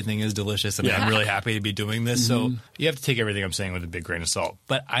like, everything is delicious and I'm really happy to be doing this. So you have to take everything I'm saying with a big grain of salt.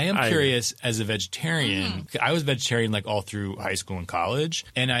 But I am curious, as a vegetarian, I was vegetarian like all through high school and college,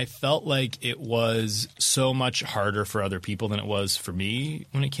 and I felt like it was so much harder for other people than it was for me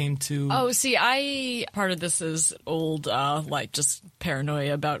when it came to... Oh, see, I part of this is old, like just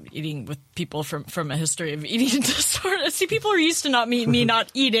paranoia about eating with people from a history of eating disorder. See, people are used to me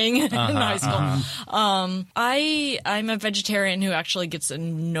not eating in high school. I'm a vegetarian who actually gets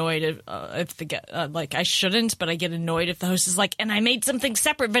annoyed if like I shouldn't, but I get annoyed if the host is like, and I made something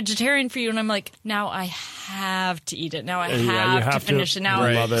separate vegetarian for you, and I'm like, now I have to eat it. Now I have to finish it. Now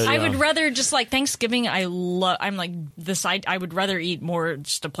I would rather just like Thanksgiving. I'm like this. I would rather eat more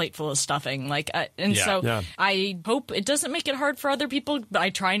just a plate full of stuffing. Like, I hope it doesn't make it hard for other people. But I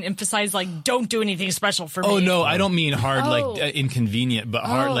try and emphasize like, don't do anything special for me. Oh no, I don't mean hard like inconvenient, but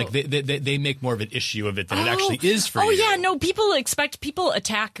hard like they make more of an issue of it than it actually is for you. Oh yeah, no. People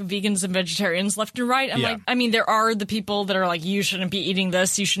attack vegans and vegetarians left and right. I'm like, I mean, there are the people that are like, you shouldn't be eating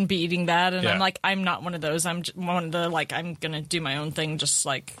this, you shouldn't be eating that, and I'm like, I'm not one of those. I'm one of the like, I'm gonna do my own thing. Just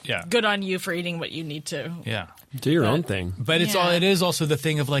like, good on you for eating what you need to. Yeah. Do your own thing. But it is also the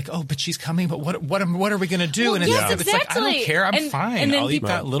thing of like, oh, but she's coming, but what are we going to do? Well, and it's like, I don't care, I'm fine. And I'll eat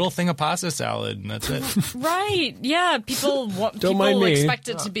that little thing of pasta salad and that's it. Right. Yeah. People expect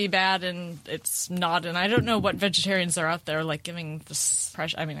it to be bad and it's not. And I don't know what vegetarians are out there like giving this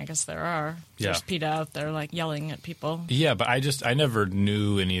pressure. I mean, I guess there are. There's PETA out there like yelling at people. Yeah, but I never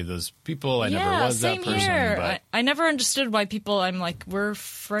knew any of those people. I never was that person. Here. But I never understood why people, I'm like, we're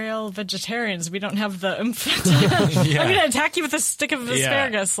frail vegetarians. We don't have the oomph. I'm going to attack you with a stick of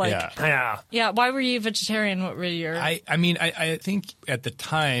asparagus. Yeah. Why were you vegetarian? What were your... I think at the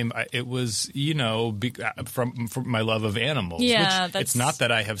time it was, from my love of animals. Yeah, it's not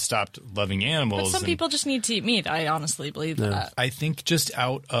that I have stopped loving animals. But some people just need to eat meat. I honestly believe that. I think just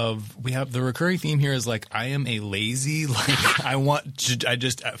we have the recurring theme here is like, I am a lazy, like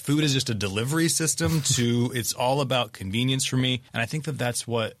food is just a delivery system it's all about convenience for me. And I think that's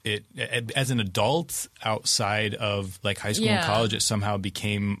what as an adult outside of like high school and college, it somehow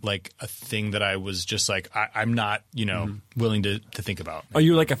became like a thing that I was just like, I'm not, willing to think about. Are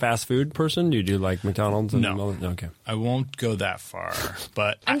you like a fast food person? Do you do like McDonald's? No. Okay. I won't go that far,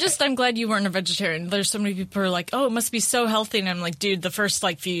 but I'm glad you weren't a vegetarian. There's so many people who are like, oh, it must be so healthy. And I'm like, dude, the first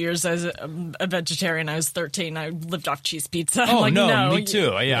like few years as a vegetarian, I was 13. I lived off cheese pizza. Oh, like, no, me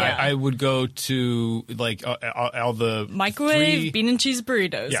too. Yeah. I would go to like all the microwave bean and cheese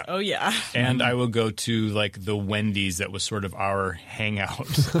burritos. Yeah. Oh yeah. And I would go to like the Wendy's that was sort of our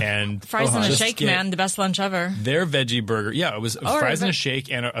hangout and fries and a shake, man, the best lunch ever. Their veggie burger. Yeah, it was fries and a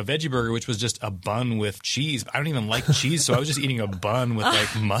shake and a veggie burger, which was just a bun with cheese. I don't even like cheese, so I was just eating a bun with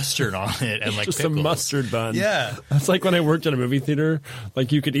like mustard on it and like just pickles. A mustard bun. Yeah. That's like when I worked at a movie theater,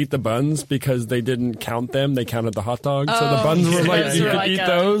 like you could eat the buns because they didn't count them. They counted the hot dogs. So the buns were like, you could eat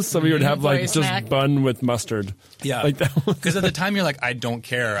those. So we would have like just bun with mustard. Yeah. Like that. Because at the time you're like, I don't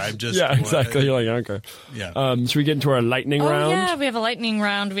care. I just. Yeah, exactly. You're like, I don't care. Yeah. Should we get into our lightning round? Yeah, we have a lightning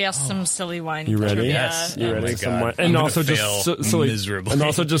round. We asked some silly wine. You ready? Yes. You ready? Some wine. And also just silly. Miserably. And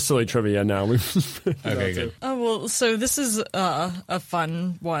also just silly trivia now. Okay, good. Oh, well, so this is a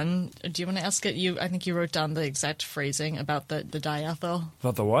fun one. Do you want to ask it? I think you wrote down the exact phrasing about the diethyl.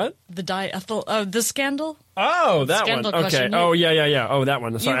 About the what? The diethyl. The scandal? Oh, that Scandal one. Okay. question. Oh, yeah. Oh, that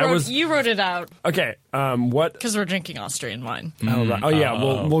one. Sorry, you wrote it out. Okay. What? Because we're drinking Austrian wine. Oh, right. Oh, yeah.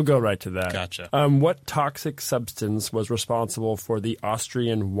 We'll go right to that. Gotcha. What toxic substance was responsible for the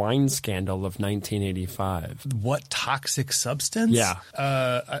Austrian wine scandal of 1985? What toxic substance? Yeah.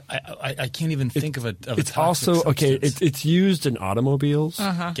 I can't even think of a. It's also substance. It's used in automobiles.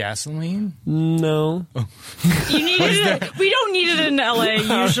 Gasoline? No. You needed it. We don't need it in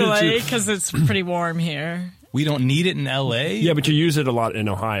LA usually because it's pretty warm here. We don't need it in L.A.? Yeah, but you use it a lot in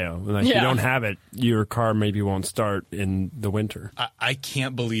Ohio. And if you don't have it, your car maybe won't start in the winter. I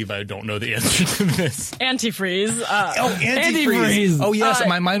can't believe I don't know the answer to this. Antifreeze. Antifreeze. Oh, yes.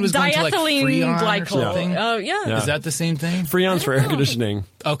 My mind was going to like Freon glycol. Or something. Oh, yeah. Is that the same thing? Freon's for air conditioning.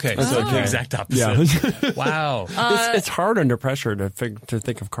 Okay, so the exact opposite. Yeah. Wow. It's hard under pressure to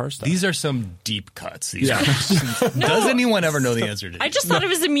think of car stuff. These are some deep cuts. These questions. Does anyone ever know the answer to these? I just thought it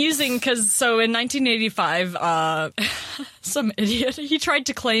was amusing because in 1985, some idiot, he tried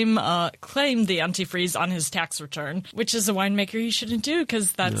to claim the antifreeze on his tax return, which is a winemaker he shouldn't do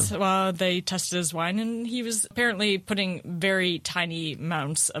because that's they tested his wine and he was apparently putting very tiny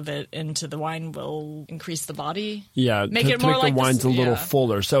amounts of it into the wine will increase the body. Yeah, make to it more make like the wine's a little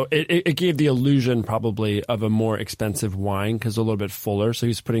fuller. So it gave the illusion probably of a more expensive wine because a little bit fuller. So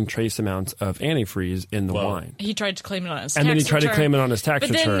he's putting trace amounts of antifreeze in the wine. He tried to claim it on his tax return. And then he tried return. to claim it on his tax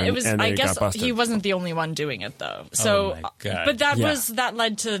return. But then it was, and I guess got busted. he wasn't the only one doing doing it though. So, my God. but that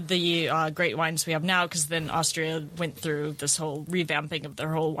led to the great wines we have now, because then Austria went through this whole revamping of their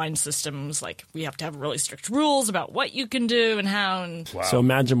whole wine systems. Like, we have to have really strict rules about what you can do and how. And So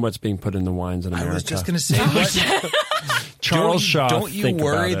imagine what's being put in the wines in America. I was just going to say, what? Charles Shaw. Don't you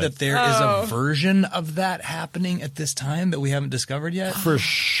worry that there is a version of that happening at this time that we haven't discovered yet? For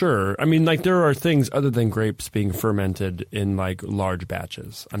sure. I mean, like, there are things other than grapes being fermented in like large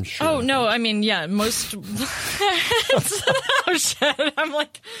batches. I'm sure. Oh no! I mean, yeah, most. Oh shit! I'm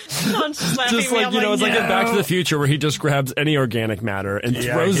like, Sean's just laughing. Just like, it's like in Back to the Future where he just grabs any organic matter and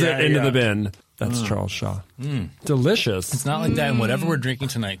throws it into the bin. That's Charles Shaw. Delicious. It's not like that in whatever we're drinking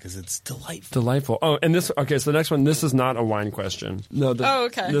tonight, because it's delightful. Delightful. Oh, and this, so the next one, this is not a wine question. No.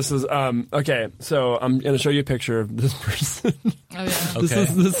 Okay. This is, okay, so I'm going to show you a picture of this person. Oh, yeah.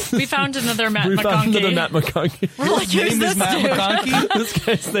 Okay. We found another Matt McConkey. We found another Matt McConkey. We're like, His name is Matt McConkey? This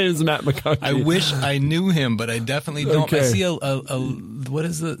guy's name is Matt McConkey. I wish I knew him, but I definitely don't. Okay. I see a what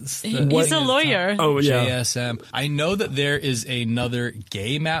is this? He's a lawyer. Oh, yeah. JSM. I know that there is another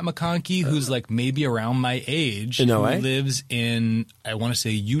gay Matt McConkey who's like maybe around my age. In LA? Who lives in, I want to say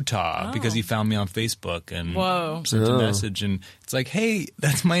Utah, because he found me on Facebook and sent a message, and it's like, hey,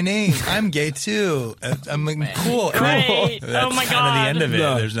 that's my name. I'm gay too. I'm like, cool. Great. That's Oh my kind of the end of it.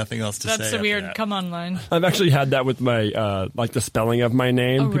 No. There's nothing else to say. That's a after weird that. come on line. I've actually had that with my, like the spelling of my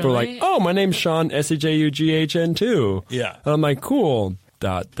name. Oh, People are really? like, oh, my name's Sean, Sejeughn too. Yeah. And I'm like, cool. ...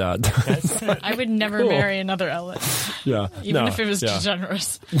 I would never marry another Ellis, Yeah. even if it was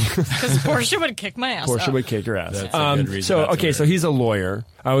generous, because Portia would kick my ass. Portia up. would kick her ass. That's a good reason so not to okay, marry. so he's a lawyer.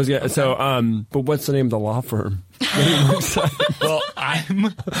 I was but what's the name of the law firm? Well,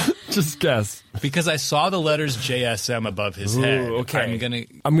 I'm Just guess. because I saw the letters JSM above his head. Ooh, okay.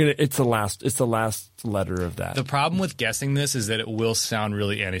 I'm gonna. It's the last letter of that. The problem with guessing this is that it will sound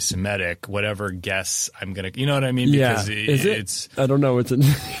really anti-Semitic. Whatever guess I'm gonna, you know what I mean? Yeah. Because Is it? it's. I don't know. It's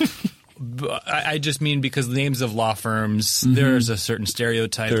I just mean because the names of law firms, there's a certain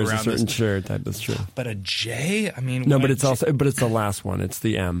stereotype there's a around certain this. stereotype. That's true. But a J, I mean, No, what but a it's J- but it's the last one. It's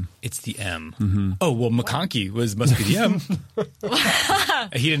the M. it's the M. Oh well, McConkey must be the M.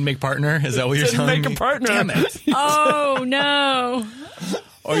 He didn't make partner. Is that what you're Didn't telling make me? a partner. Damn it. Oh no!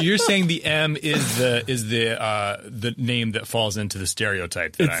 Or you're saying the M is the name that falls into the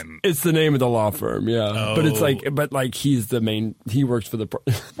stereotype that I'm. It's the name of the law firm. Yeah, but it's like he's the main. He works for the.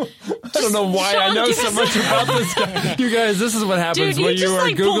 I don't know why I Sean, know give so us much about this guy. You guys, this is what happens Dude, when you you just are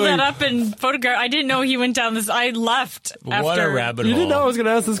like pulled that googling. up and photographed. I didn't know he went down this. I left after. What a rabbit You hole. didn't know I was going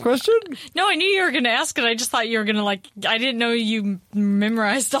to ask this question? No, I knew you were going to ask it. I just thought you were going to I didn't know you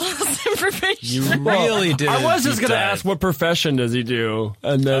memorized all this information. You really did. I was just deep going to dive. ask what profession does he do,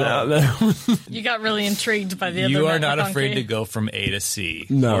 and then You got really intrigued by the other. You are Matt not McConkey. afraid to go from A to C.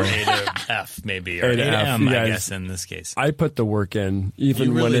 No. Or A to F, maybe. Or A A to to F, M, you I guys. guess, in this case. I put the work in, even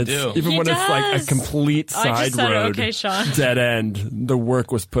You when really it's do. even He when it's like a does. complete I just side said, road, okay, Sean. dead end. The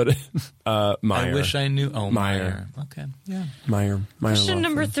work was put in. Meyer. I wish I knew. Oh, Meyer. Okay. Yeah. Meyer. Question law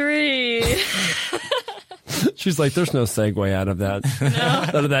number firm. 3. She's like, there's no segue out of that.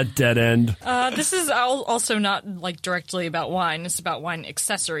 Out of that dead end. This is also not directly about wine. It's about wine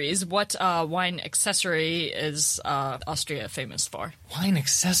accessories. What wine accessory is Austria famous for? Wine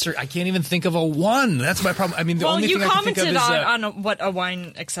accessory. I can't even think of a one. That's my problem. I mean, the Well, only you thing I can think of commented is on what a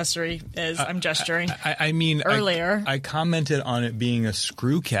wine accessory is. I'm gesturing. I mean, earlier. I commented on it being a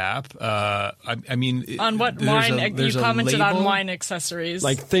screw cap. I mean, On what there's wine? there's You a commented on label. wine accessories.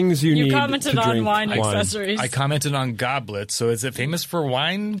 Like things you need You commented to on drink wine accessories. I commented on goblets. So is it famous for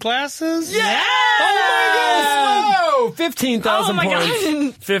wine glasses? Yeah! Oh, 15,000 Oh my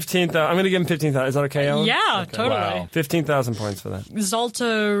points. 15,000. I'm going to give him 15,000. Is that okay, Ellen? Yeah, totally. Wow. 15,000 points for that.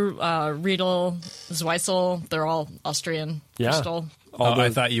 Zolta, Riedel, Zweisel, they're all Austrian. Yeah. Crystal. I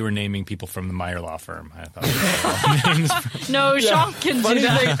thought you were naming people from the Meyer law firm. I thought names. No, Sean can do Funny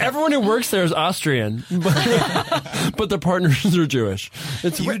that. thing, everyone who works there is Austrian, but the partners are Jewish.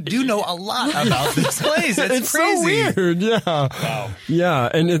 It's You do know a lot about this place. It's crazy. so weird. Yeah. Wow. Yeah,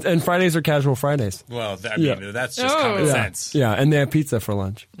 and Fridays are casual Fridays. Well, I mean, Yeah. that's just Oh. common Yeah. sense. Yeah, and they have pizza for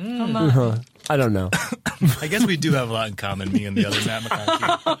lunch. Uh-huh. I don't know. I guess we do have a lot in common, me and the other Matt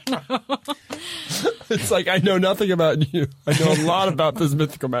McConkey. It's like I know nothing about you. I know a lot about this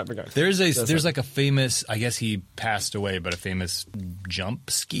mythical Matt McConkey. There's like a famous, I guess he passed away, but a famous jump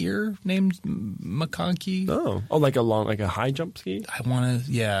skier named McConkey. Oh, like a high jump ski. I want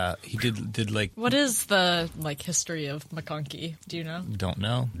to, yeah, he did like, What is the history of McConkey? Do you know? don't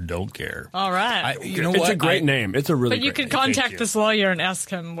know, don't care. All right. You know It's what? a great name. It's a really. But you great could name. contact you. this lawyer and ask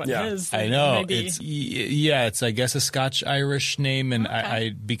him what Yeah. his. I know maybe. it's I guess a Scotch-Irish name, and I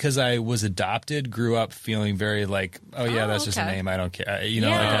because I was adopted, grew up feeling very like, oh yeah, that's just a name. I don't care. You know.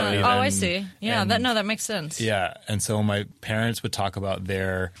 Yeah. I see. Yeah. That makes sense. Yeah. And so my parents would talk about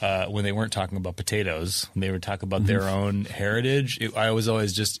their when they weren't talking about potatoes, when they would talk about their own heritage. I was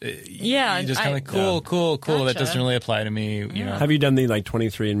always just kind of like cool. Gotcha. That doesn't really apply to me. You know. Have you done the like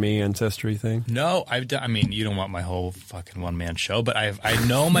 23andMe ancestry thing? No, I've done. I mean, you don't want my whole fucking one man show, but I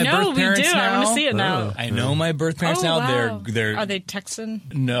know my birth parents we do. now. I want to see it now. I know my birth parents now. Wow. They're Are they Texan?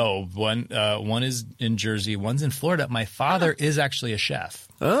 No, one is in Jersey, one's in Florida. My father is actually a chef.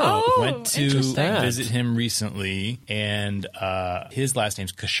 Went to visit him recently, and his last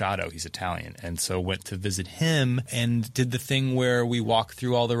name's Casciato. He's Italian, and so went to visit him and did the thing where we walk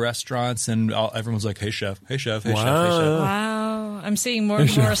through all the restaurants, and everyone's like, "Hey chef, hey chef, hey chef, hey chef." Wow, I'm seeing more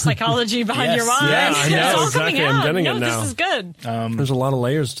and more psychology behind your mind. Yeah, I know, It's all exactly. coming I'm out. getting No, it now. This is good. There's a lot of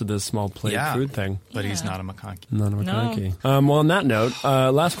layers to this small plate food thing. But he's not a McConkey. Not a McConkey. Well, on that note,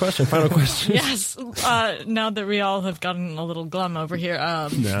 last question, final question. Yes. Now that we all have gotten a little glum over here,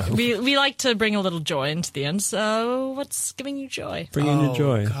 we like to bring a little joy into the end. So, what's giving you joy? Bringing you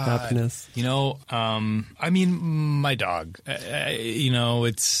joy, God. happiness. You know, I mean, my dog. You know,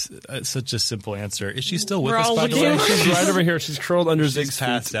 it's such a simple answer. Is she still with We're us, all by the with way? you. She's right over here. She's curled under She's Zig's feet.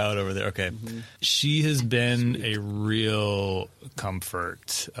 passed out over there. Okay. She has been a real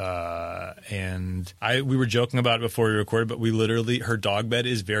comfort. And we were joking about it before we recorded, but we literally, her dog bed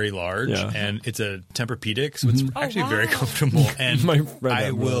is very large and it's a Tempur-Pedic, so it's actually very comfortable. And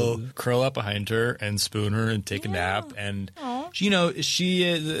I will curl up behind her and spoon her and take a nap. And, you know, she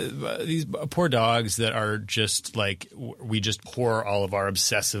is, these poor dogs that are just like, we just pour all of our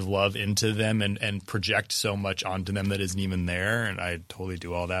obsessive love into them and project so much onto them that isn't even there. And I totally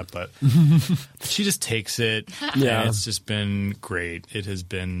do all that, but she just takes it. Yeah. And it's just been great. It has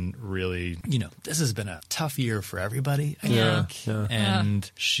been really, you know, this has been a tough year for everybody, I think. Yeah. And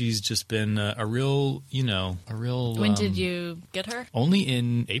she's just been a real, you know, When did you get her? Only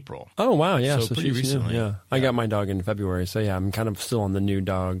in April. Oh, wow. Yeah. So pretty she's new. recently. Yeah. I got my dog in February. So, yeah, I'm kind of still on the new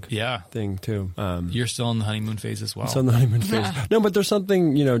dog thing, too. You're still in the honeymoon phase as well. Still in the honeymoon phase. No, but there's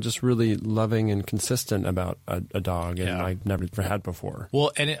something, you know, just really loving and consistent about a dog and I've never had before.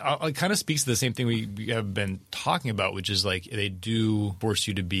 Well, and it kind of speaks to the same thing we have been talking about, which is like they do force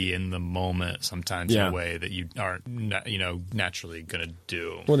you to be in the moment sometimes in a way that you aren't, you know, naturally going to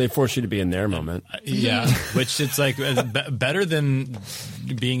do. Well, they force you to be in their moment. Which it's like better than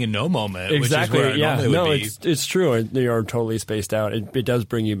being in no moment. Exactly. Which is where I normally would be. It's true. They are totally spaced out. It does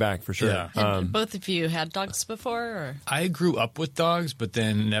bring you back for sure. Yeah. And both of you had dogs before? Or? I grew up with dogs, but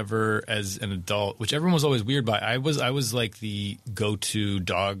then never as an adult, which everyone was always weird by. I was like the go-to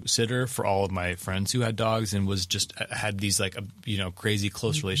dog sitter for all of my friends who had dogs, and was just had these like you know, crazy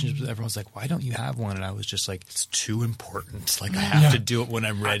close relationships with everyone. Was like, why don't you have one? And I was just like, it's too important. Like I have to do it when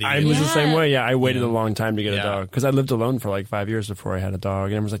I'm ready. I was the same way. Yeah, I waited a long time to get a dog because I lived alone for like 5 years before I had a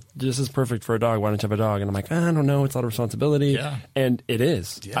dog, and I was like, this is perfect for a dog. Why don't you have a dog? And I'm like, I don't know. It's a lot of responsibility. Yeah. And it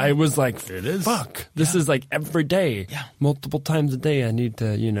is. Yeah. I was like, it is. Fuck. This is like every day. Yeah. Multiple times a day I need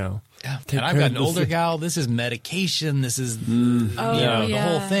to, you know. Yeah. And I've got an older gal. This is medication. This is the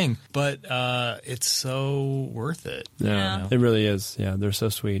whole thing. But it's so worth it. Yeah, you know? It really is. Yeah, they're so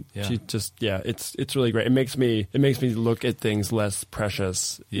sweet. Yeah. She just it's really great. It makes me look at things less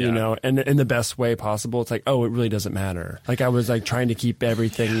precious. Yeah. You know, and in the best way possible. It's like, oh, it really doesn't matter. Like I was like trying to keep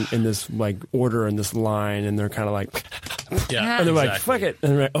everything in this like order in this line, and they're kind of like, and they're like, fuck it,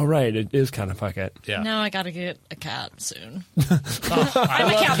 and they're like, oh right, it is kind of fuck it. Yeah. Now I got to get a cat soon. I'm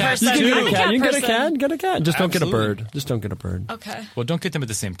a cat person. You can get a cat. Get a cat. Just don't get a bird. Just don't get a bird. Okay. Well, don't get them at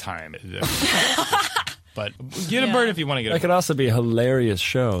the same time. But get a bird if you want to get a bird. That could also be a hilarious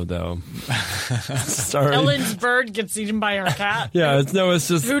show, though. Sorry. Ellen's bird gets eaten by her cat. Yeah, it's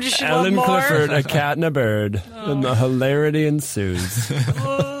just who does she Ellen want more? Clifford, a cat and a bird. And the hilarity ensues.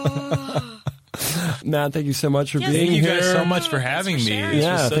 Matt, thank you so much for being here. Thank you guys so much for having me.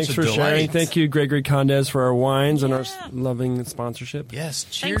 Yeah, thanks for sharing. Thank you, Gregory Condes, for our wines and our loving sponsorship. Yes,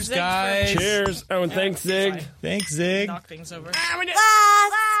 cheers, guys. Cheers. Oh, and thanks, Zig. Thanks, Zig. Knock things over.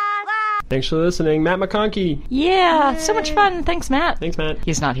 Thanks for listening. Matt McConkey. Yeah, so much fun. Thanks, Matt. Thanks, Matt.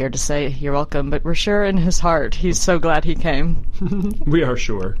 He's not here to say you're welcome, but we're sure in his heart he's so glad he came. We are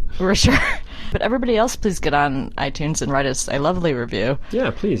sure. We're sure. But everybody else, please get on iTunes and write us a lovely review.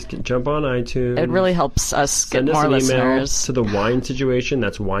 Yeah, please jump on iTunes. It really helps us get more listeners. Send us an email to the Wine Situation.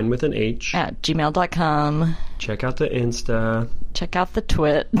 That's wine with an H. At gmail.com. Check out the Insta. Check out the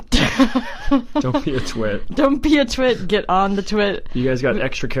Twit. Don't be a twit. Don't be a twit. Get on the Twit. You guys got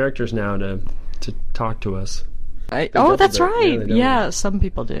extra characters now to talk to us. That's right. Yeah, some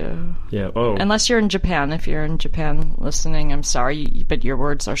people do. Yeah. Oh. Unless you're in Japan. If you're in Japan listening, I'm sorry, but your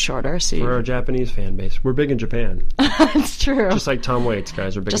words are shorter. So we're a Japanese fan base. We're big in Japan. It's true. Just like Tom Waits,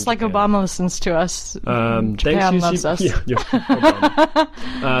 guys. We're big Just in like Japan. Obama listens to us. Thanks, Japan loves us. Thanks,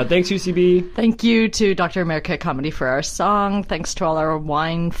 UCB. Thank you to Dr. America Comedy for our song. Thanks to all our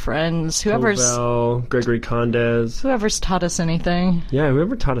wine friends. Covell, Gregory Condez. Whoever's taught us anything. Yeah,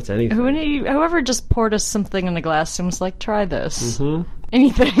 whoever taught us anything. Whoever just poured us something in a glass and was like, try this. Mm-hmm.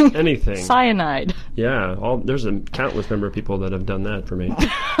 Anything. Cyanide. Yeah, there's a countless number of people that have done that for me.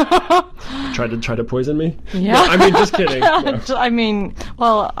 Try to poison me? Yeah. No, I mean, just kidding. No. I mean,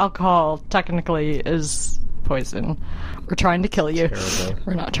 well, alcohol technically is poison. We're trying to kill you. Terrible.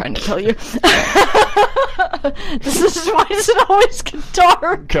 We're not trying to kill you. This is why does it always get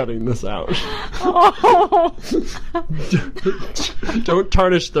dark? Cutting this out. Oh. Don't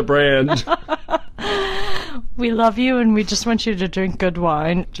tarnish the brand. We love you, and we just want you to drink good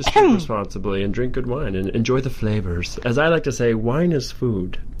wine. Just drink responsibly and drink good wine and enjoy the flavors. As I like to say, wine is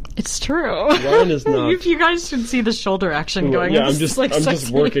food. It's true. Wine is not. If you guys should see the shoulder action going. Yeah, I'm just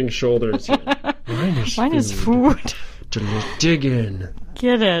working shoulders. Wine is food. Dig in.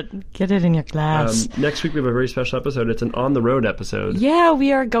 Get it in your glass. Next week we have a very special episode. It's an on the road episode. Yeah,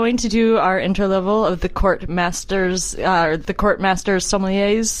 we are going to do our intro level of the Court Masters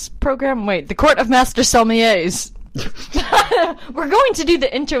Sommeliers program. Wait, the Court of Master Sommeliers. We're going to do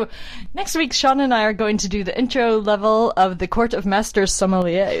the intro. Next week, Sean and I are going to do the intro level of the Court of Master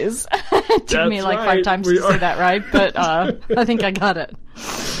Sommeliers. It took me like 5 times to say that right, but I think I got it.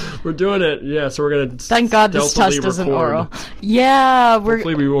 We're doing it, yeah, so we're going to thank God this test isn't oral. Yeah,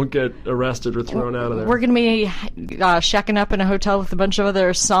 hopefully we won't get arrested or thrown out of there. We're going to be shacking up in a hotel with a bunch of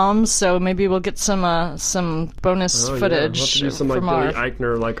other Psalms, so maybe we'll get some bonus footage. Yeah. We'll have to do some like Billy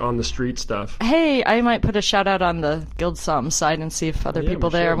Eichner, like on the street stuff. Hey, I might put a shout out on the Guild Psalm side and see if other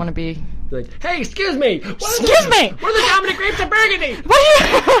people there want to be like, hey, excuse me! Excuse me! What are the Dominic grapes of Burgundy? What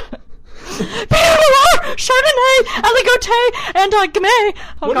are you... Pinot Noir, Chardonnay, Aligoté, and Gamay.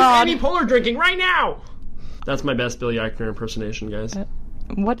 Oh, what God. is Amy Poehler drinking right now? That's my best Billy Eichner impersonation, guys.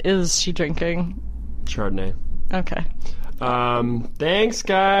 What is she drinking? Chardonnay. Okay. Thanks,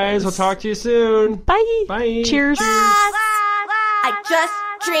 guys. We'll talk to you soon. Bye. Bye. Cheers. I just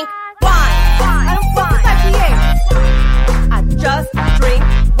drink wine. I don't fuck with IPA. I just drink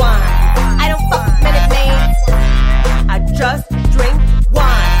wine. I don't fuck with Minute Maids. I just drink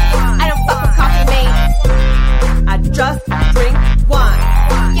wine. I don't fuck with coffee mates. I just drink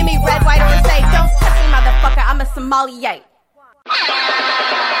wine. Give me red, white, or rosé. Don't touch me, motherfucker. I'm a sommelier.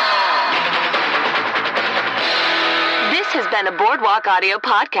 This has been a Boardwalk Audio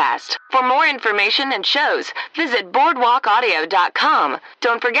podcast. For more information and shows, visit boardwalkaudio.com.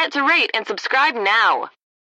 Don't forget to rate and subscribe now.